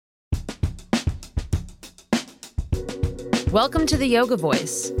Welcome to the Yoga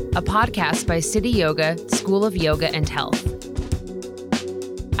Voice, a podcast by City Yoga, School of Yoga and Health.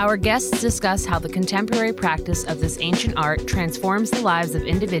 Our guests discuss how the contemporary practice of this ancient art transforms the lives of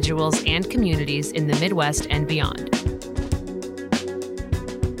individuals and communities in the Midwest and beyond.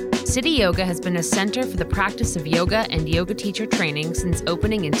 City Yoga has been a center for the practice of yoga and yoga teacher training since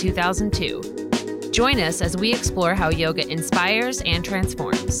opening in 2002. Join us as we explore how yoga inspires and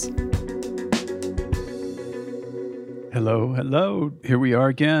transforms. Hello. Here we are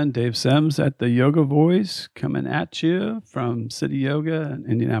again, Dave Sims at the Yoga Voice, coming at you from City Yoga in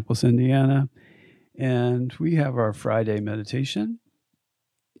Indianapolis, Indiana. And we have our Friday meditation.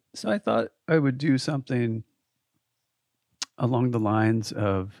 So I thought I would do something along the lines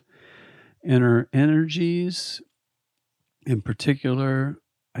of inner energies. In particular,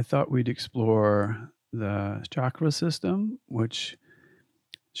 I thought we'd explore the chakra system, which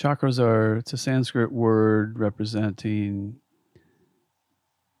chakras it's a Sanskrit word representing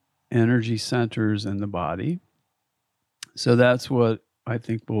energy centers in the body. So that's what I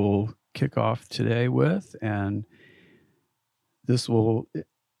think we'll kick off today with. And this will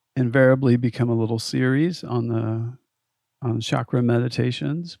invariably become a little series on chakra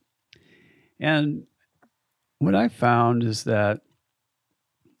meditations. And what I found is that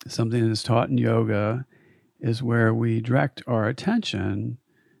something that's taught in yoga is where we direct our attention.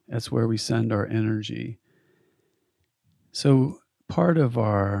 That's where we send our energy. So part of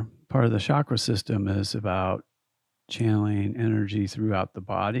the chakra system is about channeling energy throughout the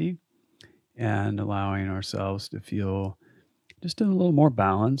body and allowing ourselves to feel just a little more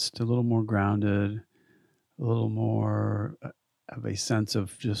balanced, a little more grounded, a little more of a sense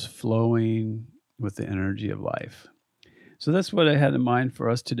of just flowing with the energy of life. So that's what I had in mind for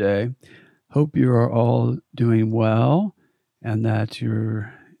us today. Hope you are all doing well and that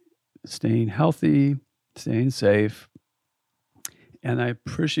you're staying healthy, staying safe. And I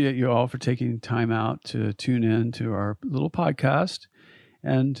appreciate you all for taking time out to tune in to our little podcast.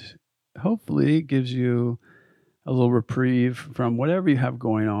 And hopefully it gives you a little reprieve from whatever you have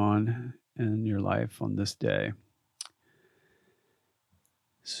going on in your life on this day.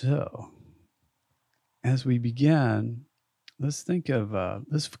 So, as we begin, let's think of,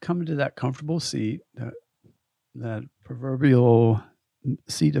 let's come into that comfortable seat, that proverbial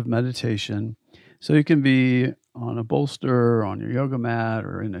seat of meditation. So you can be on a bolster, on your yoga mat,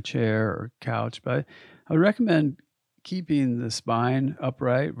 or in a chair or couch. But I would recommend keeping the spine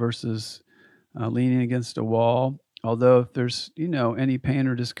upright versus leaning against a wall. Although if there's, any pain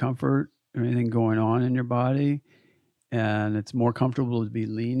or discomfort or anything going on in your body, and it's more comfortable to be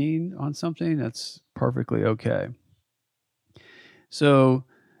leaning on something, that's perfectly okay. So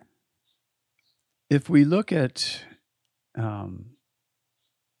if we look at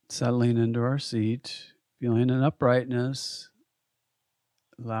settling into our seat, feeling an uprightness,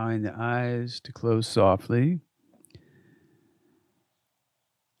 allowing the eyes to close softly.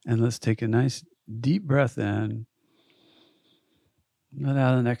 And let's take a nice deep breath in. Let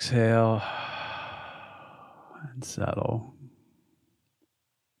out an exhale and settle.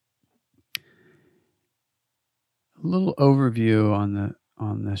 A little overview on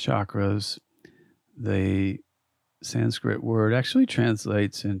the chakras. The Sanskrit word actually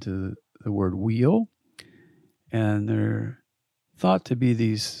translates into the word wheel, and they're thought to be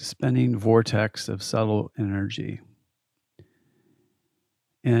these spinning vortex of subtle energy.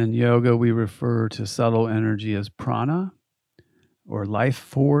 In yoga, we refer to subtle energy as prana, or life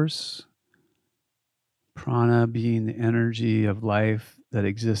force. Prana being the energy of life that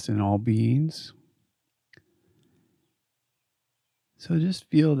exists in all beings. So just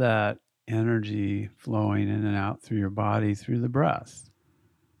feel that energy flowing in and out through your body, through the breath.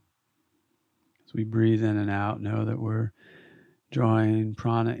 As we breathe in and out, know that we're drawing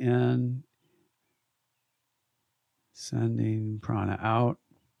prana in, sending prana out.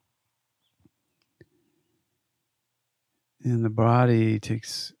 And the body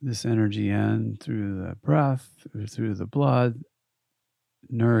takes this energy in through the breath, or through the blood,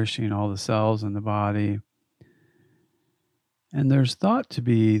 nourishing all the cells in the body. And there's thought to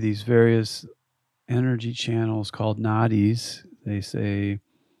be these various energy channels called nadis. They say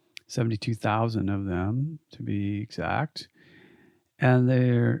 72,000 of them, to be exact. And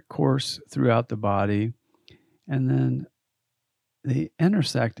they're course throughout the body. And then they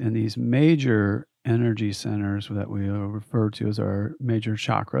intersect in these major energy centers that we refer to as our major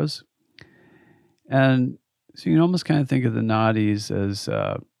chakras. And so you can almost kind of think of the nadis as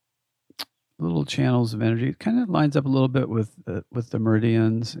little channels of energy. It kind of lines up a little bit with the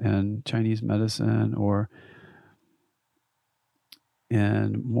meridians in Chinese medicine, or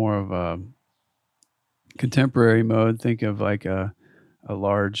in more of a contemporary mode, think of like a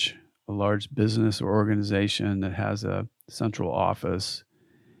large business or organization that has a central office,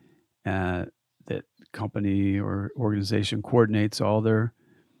 and that company or organization coordinates all their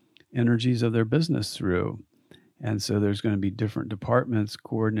energies of their business through. And so there's going to be different departments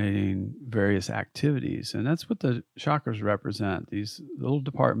coordinating various activities. And that's what the chakras represent, these little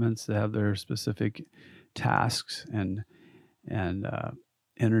departments that have their specific tasks and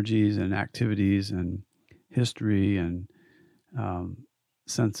energies and activities and history and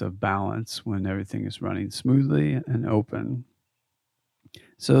sense of balance when everything is running smoothly and open.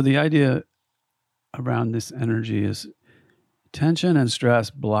 So the idea around this energy is tension and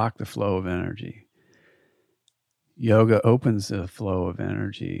stress block the flow of energy. Yoga opens the flow of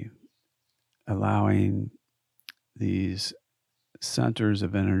energy, allowing these centers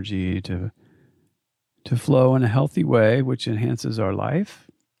of energy to flow in a healthy way, which enhances our life,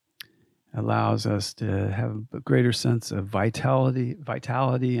 allows us to have a greater sense of vitality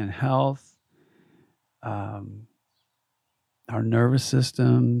and health. Our nervous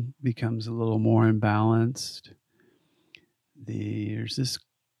system becomes a little more imbalanced. There's this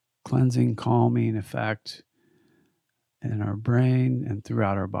cleansing, calming effect in our brain and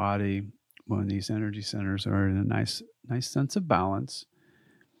throughout our body when these energy centers are in a nice sense of balance.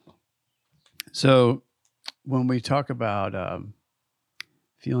 So when we talk about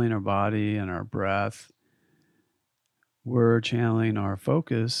feeling our body and our breath, we're channeling our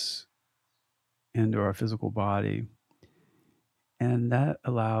focus into our physical body. And that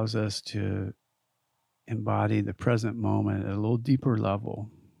allows us to embody the present moment at a little deeper level.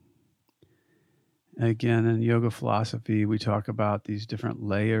 Again, in yoga philosophy, we talk about these different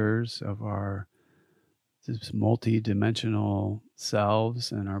layers of this multi-dimensional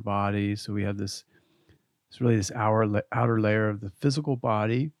selves in our body. So we have this outer layer of the physical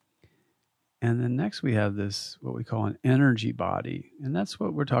body. And then next we have this, what we call an energy body. And that's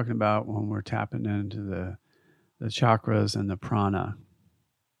what we're talking about when we're tapping into the chakras and the prana.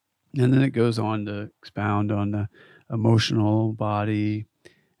 And then it goes on to expound on the emotional body,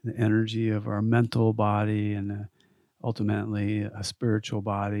 the energy of our mental body, and ultimately a spiritual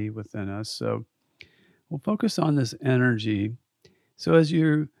body within us. So we'll focus on this energy. So as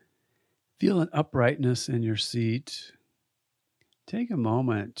you feel an uprightness in your seat, take a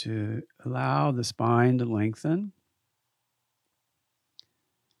moment to allow the spine to lengthen.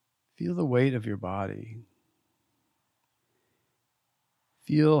 Feel the weight of your body.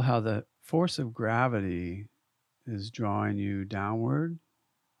 Feel how the force of gravity is drawing you downward,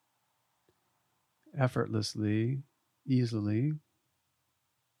 effortlessly, easily.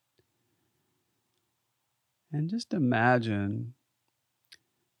 And just imagine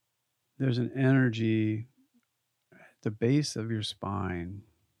there's an energy at the base of your spine.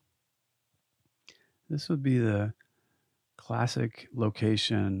 This would be the classic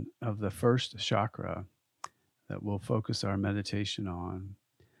location of the first chakra that we'll focus our meditation on.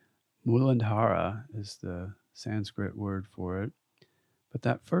 Muladhara is the Sanskrit word for it. But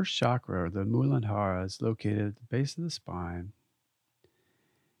that first chakra, the Muladhara, is located at the base of the spine.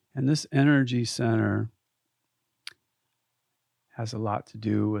 And this energy center has a lot to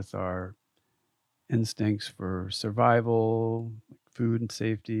do with our instincts for survival, food and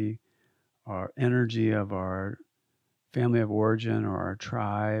safety, our energy of our family of origin or our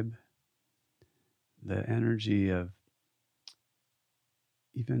tribe, the energy of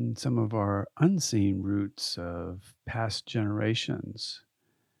even some of our unseen roots of past generations.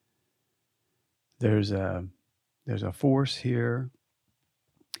 There's a force here,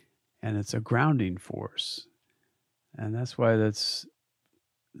 and it's a grounding force. And that's why this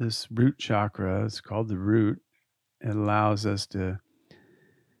root chakra, it's called the root. It allows us to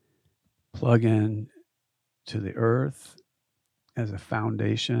plug in to the earth as a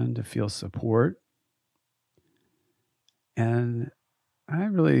foundation to feel support. And I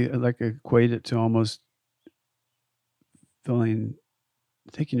really like to equate it to almost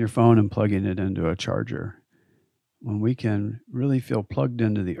taking your phone and plugging it into a charger. When we can really feel plugged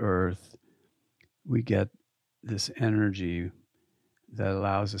into the earth, we get this energy that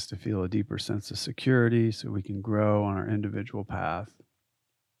allows us to feel a deeper sense of security so we can grow on our individual path.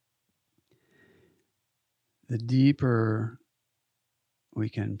 The deeper we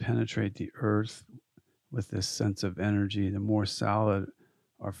can penetrate the earth with this sense of energy, the more solid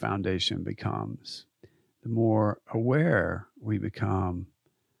our foundation becomes, the more aware we become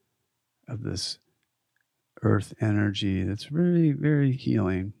of this earth energy that's really very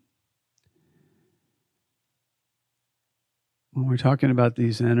healing. When we're talking about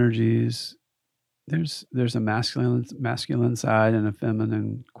these energies, there's a masculine side and a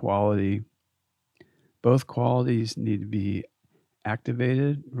feminine quality. Both qualities need to be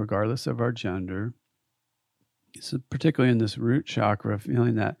activated regardless of our gender. So particularly in this root chakra,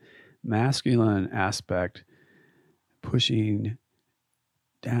 feeling that masculine aspect pushing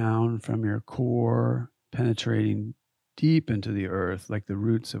down from your core, penetrating deep into the earth, like the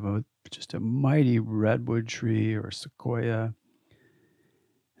roots of just a mighty redwood tree or sequoia.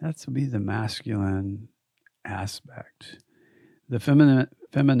 That's would be the masculine aspect. The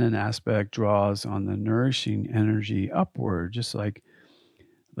feminine aspect draws on the nourishing energy upward, just like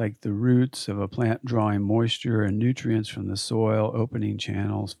the roots of a plant drawing moisture and nutrients from the soil, opening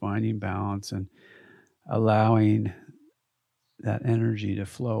channels, finding balance, and allowing that energy to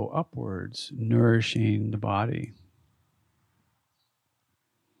flow upwards, nourishing the body.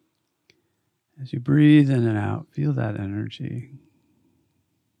 As you breathe in and out, feel that energy.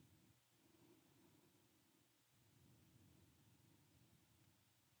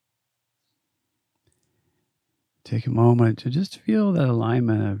 Take a moment to just feel that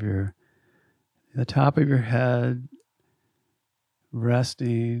alignment of the top of your head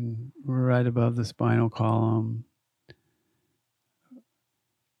resting right above the spinal column.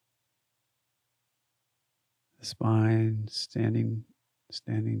 The spine standing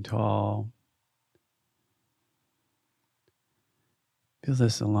tall. Feel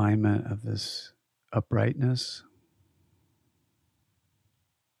this alignment of this uprightness.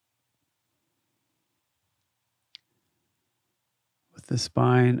 With the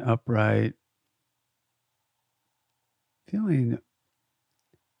spine upright, feeling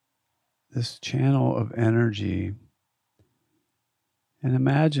this channel of energy, and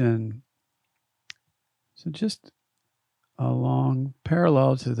imagine, so just along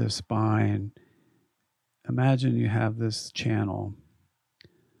parallel to the spine, imagine you have this channel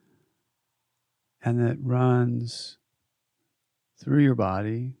and it runs through your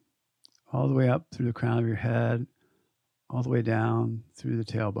body, all the way up through the crown of your head, all the way down through the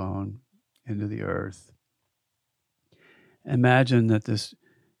tailbone into the earth. Imagine that this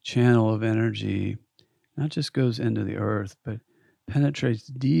channel of energy not just goes into the earth, but penetrates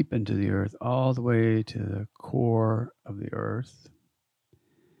deep into the earth, all the way to the core of the earth.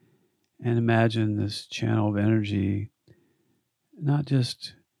 And imagine this channel of energy not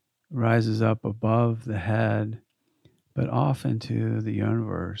just rises up above the head, but off into the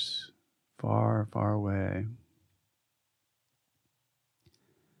universe, far, far away.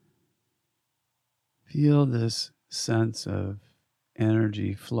 Feel this sense of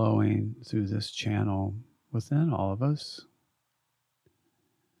energy flowing through this channel within all of us.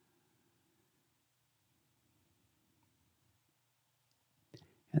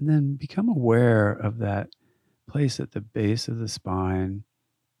 And then become aware of that place at the base of the spine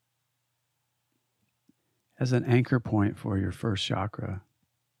as an anchor point for your first chakra.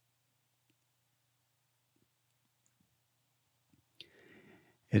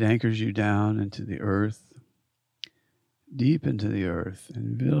 It anchors you down into the earth, deep into the earth,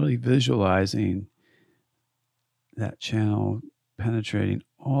 and really visualizing that channel penetrating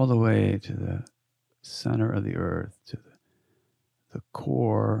all the way to the center of the earth, to the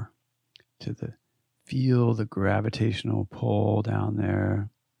core, to feel the gravitational pull down there,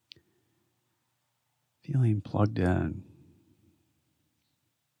 feeling plugged in.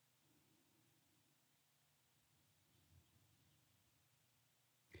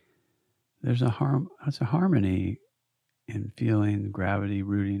 There's a harmony in feeling gravity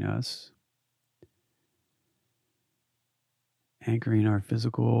rooting us, anchoring our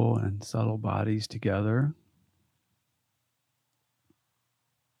physical and subtle bodies together.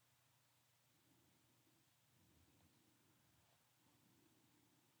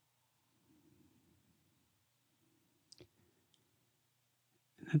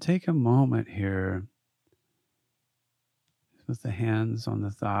 And take a moment here with the hands on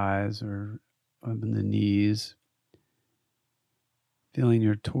the thighs or on the knees, feeling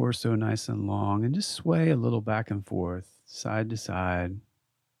your torso nice and long, and just sway a little back and forth, side to side.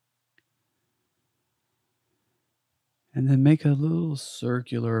 And then make a little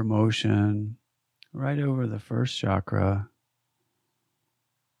circular motion right over the first chakra.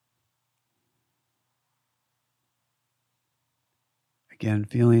 Again,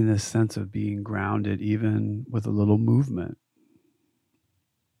 feeling this sense of being grounded even with a little movement.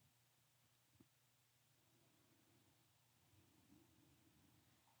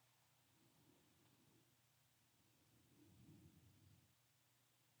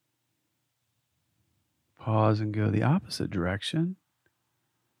 Pause and go the opposite direction.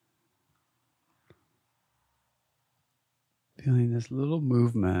 Feeling this little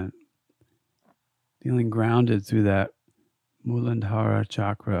movement, feeling grounded through that Muladhara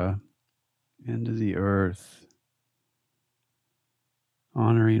chakra into the earth,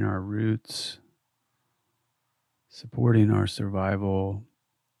 honoring our roots, supporting our survival,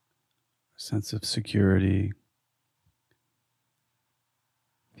 sense of security,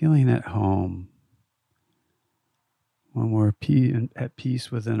 feeling at home. When we're at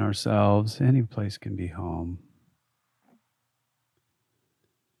peace within ourselves, any place can be home.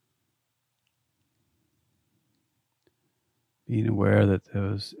 Being aware that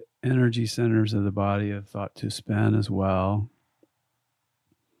those energy centers of the body have thought to spin as well.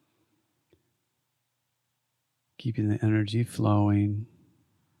 Keeping the energy flowing.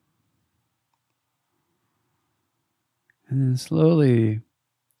 And then slowly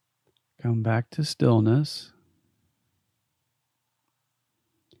come back to stillness.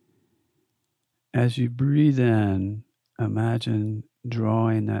 As you breathe in, imagine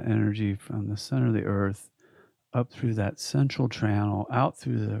drawing that energy from the center of the earth up through that central channel, out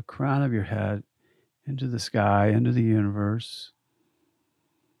through the crown of your head, into the sky, into the universe.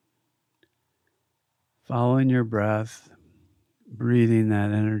 Following your breath, breathing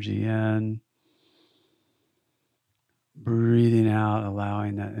that energy in, breathing out,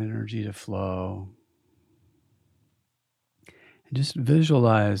 allowing that energy to flow. And just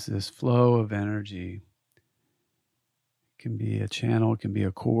visualize this flow of energy. It can be a channel, it can be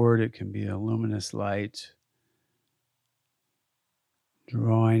a cord, it can be a luminous light.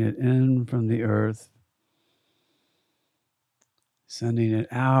 Drawing it in from the earth, sending it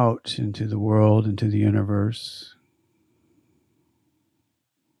out into the world, into the universe.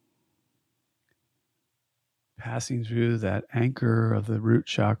 Passing through that anchor of the root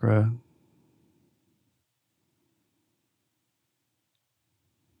chakra.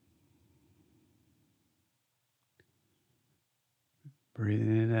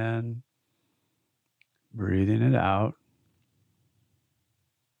 Breathing it in, breathing it out.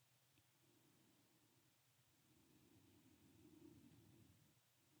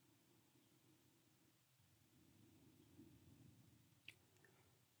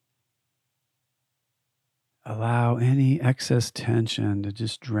 Allow any excess tension to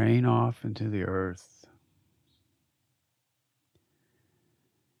just drain off into the earth.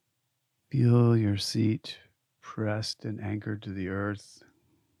 Feel your seat pressed and anchored to the earth.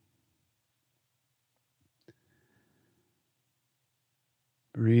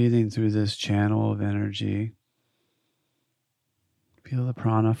 Breathing through this channel of energy. Feel the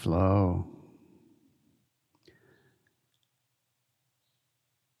prana flow.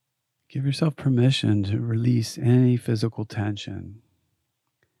 Give yourself permission to release any physical tension.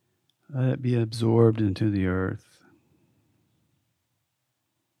 Let it be absorbed into the earth.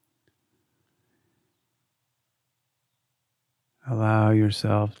 Allow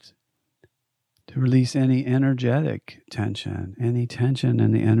yourself to release any energetic tension, any tension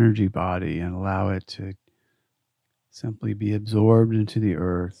in the energy body, and allow it to simply be absorbed into the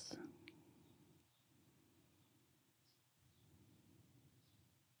earth.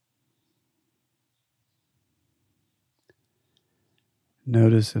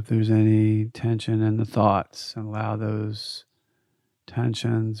 Notice if there's any tension in the thoughts, and allow those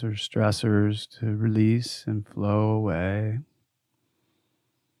tensions or stressors to release and flow away.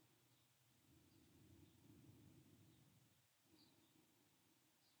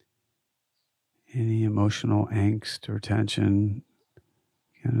 Any emotional angst or tension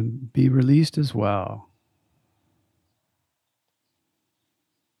can be released as well.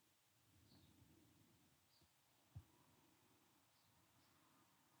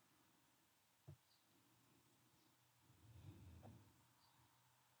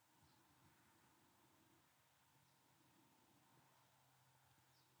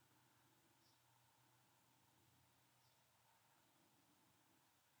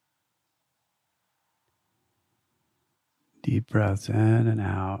 Deep breaths in and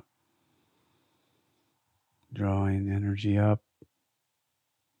out, drawing energy up,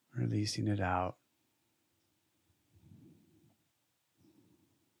 releasing it out.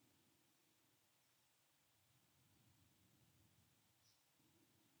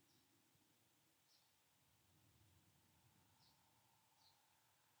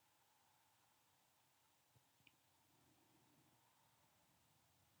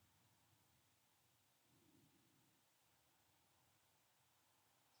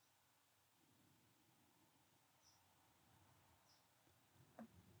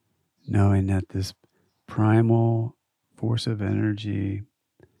 Knowing that this primal force of energy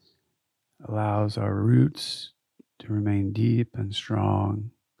allows our roots to remain deep and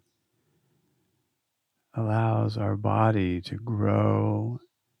strong, allows our body to grow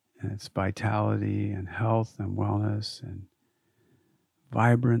in its vitality and health and wellness and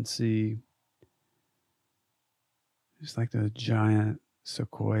vibrancy, just like the giant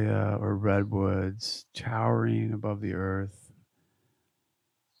sequoia or redwoods towering above the earth,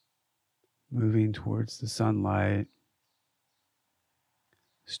 moving towards the sunlight,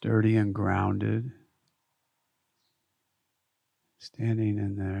 sturdy and grounded, standing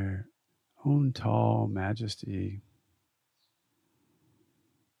in their own tall majesty.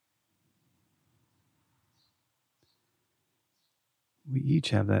 We each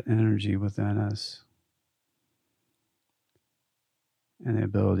have that energy within us and the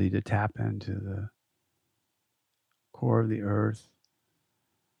ability to tap into the core of the earth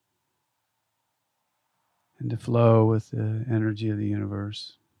and to flow with the energy of the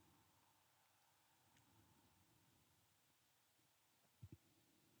universe.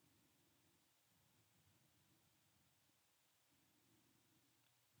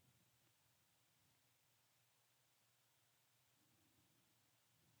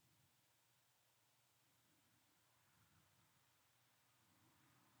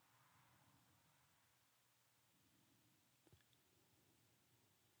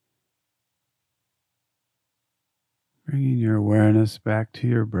 Bringing your awareness back to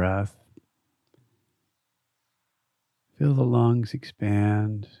your breath. Feel the lungs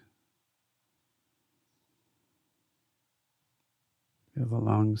expand. Feel the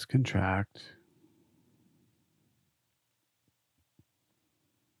lungs contract.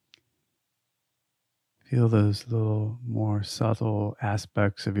 Feel those little more subtle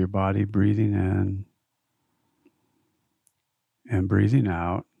aspects of your body breathing in and breathing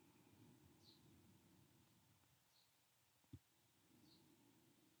out.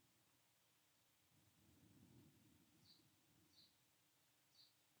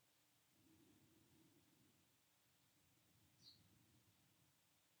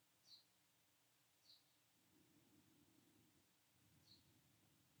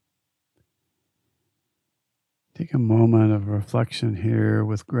 Take a moment of reflection here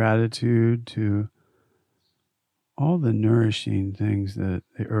with gratitude to all the nourishing things that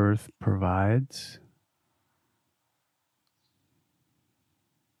the earth provides.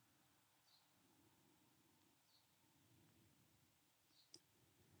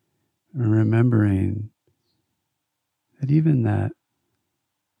 And remembering that even that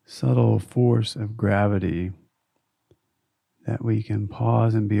subtle force of gravity that we can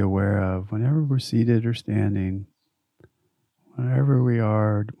pause and be aware of whenever we're seated or standing, wherever we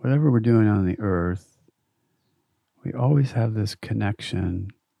are, whatever we're doing on the earth, we always have this connection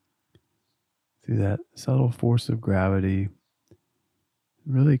through that subtle force of gravity. It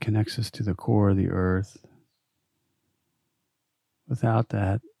really connects us to the core of the earth. Without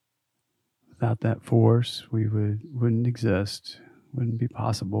that force, we wouldn't exist. Wouldn't be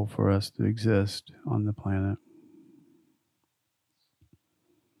possible for us to exist on the planet.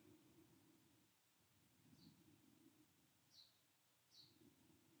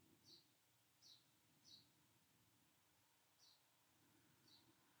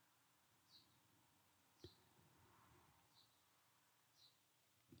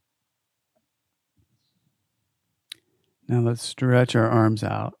 Now let's stretch our arms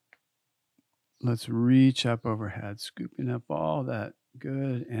out. Let's reach up overhead, scooping up all that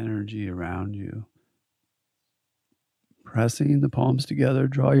good energy around you. Pressing the palms together,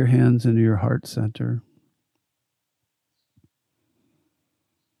 draw your hands into your heart center.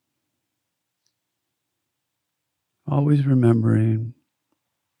 Always remembering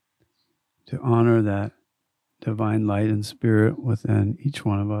to honor that divine light and spirit within each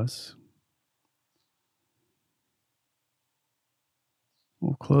one of us.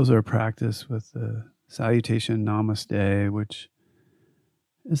 We'll close our practice with the salutation Namaste, which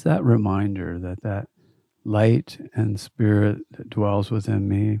is that reminder that that light and spirit that dwells within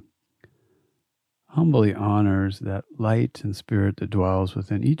me humbly honors that light and spirit that dwells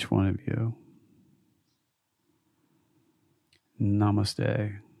within each one of you.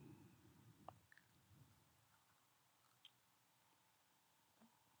 Namaste.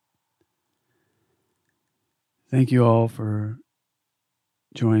 Thank you all for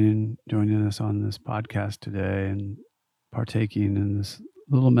joining us on this podcast today and partaking in this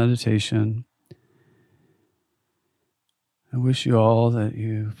little meditation. I wish you all that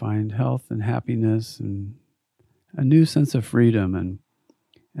you find health and happiness and a new sense of freedom and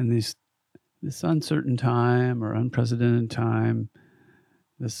this uncertain time or unprecedented time,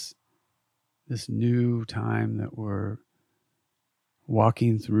 this new time that we're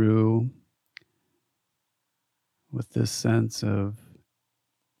walking through with this sense of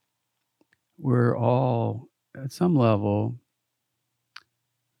we're all at some level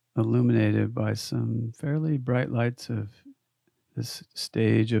illuminated by some fairly bright lights of this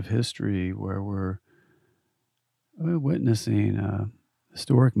stage of history where we're we're witnessing a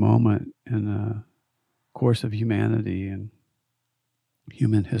historic moment in the course of humanity and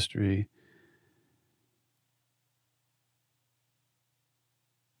human history.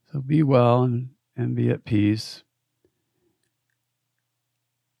 So be well and be at peace.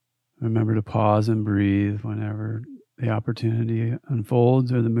 Remember to pause and breathe whenever the opportunity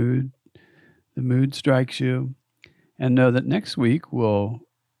unfolds or the mood strikes you. And know that next week we'll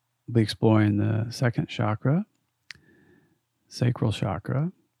be exploring the second chakra, sacral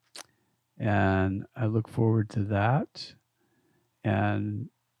chakra. And I look forward to that. And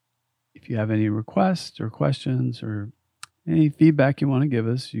if you have any requests or questions or any feedback you want to give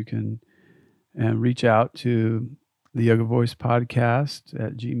us, you can reach out to the Yoga Voice Podcast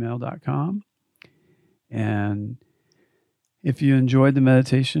at gmail.com. And if you enjoyed the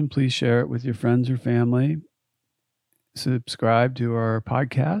meditation, please share it with your friends or family. Subscribe to our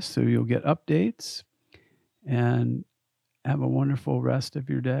podcast so you'll get updates, and have a wonderful rest of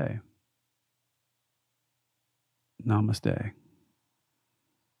your day. Namaste.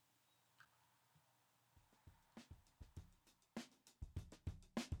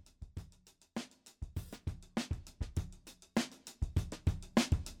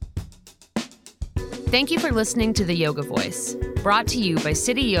 Thank you for listening to The Yoga Voice, brought to you by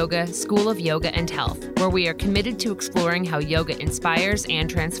City Yoga, School of Yoga and Health, where we are committed to exploring how yoga inspires and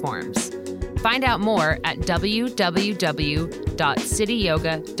transforms. Find out more at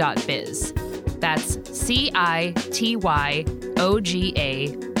www.cityyoga.biz. That's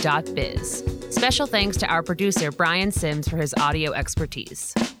CITYOGA.biz. Special thanks to our producer, Brian Sims, for his audio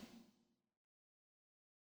expertise.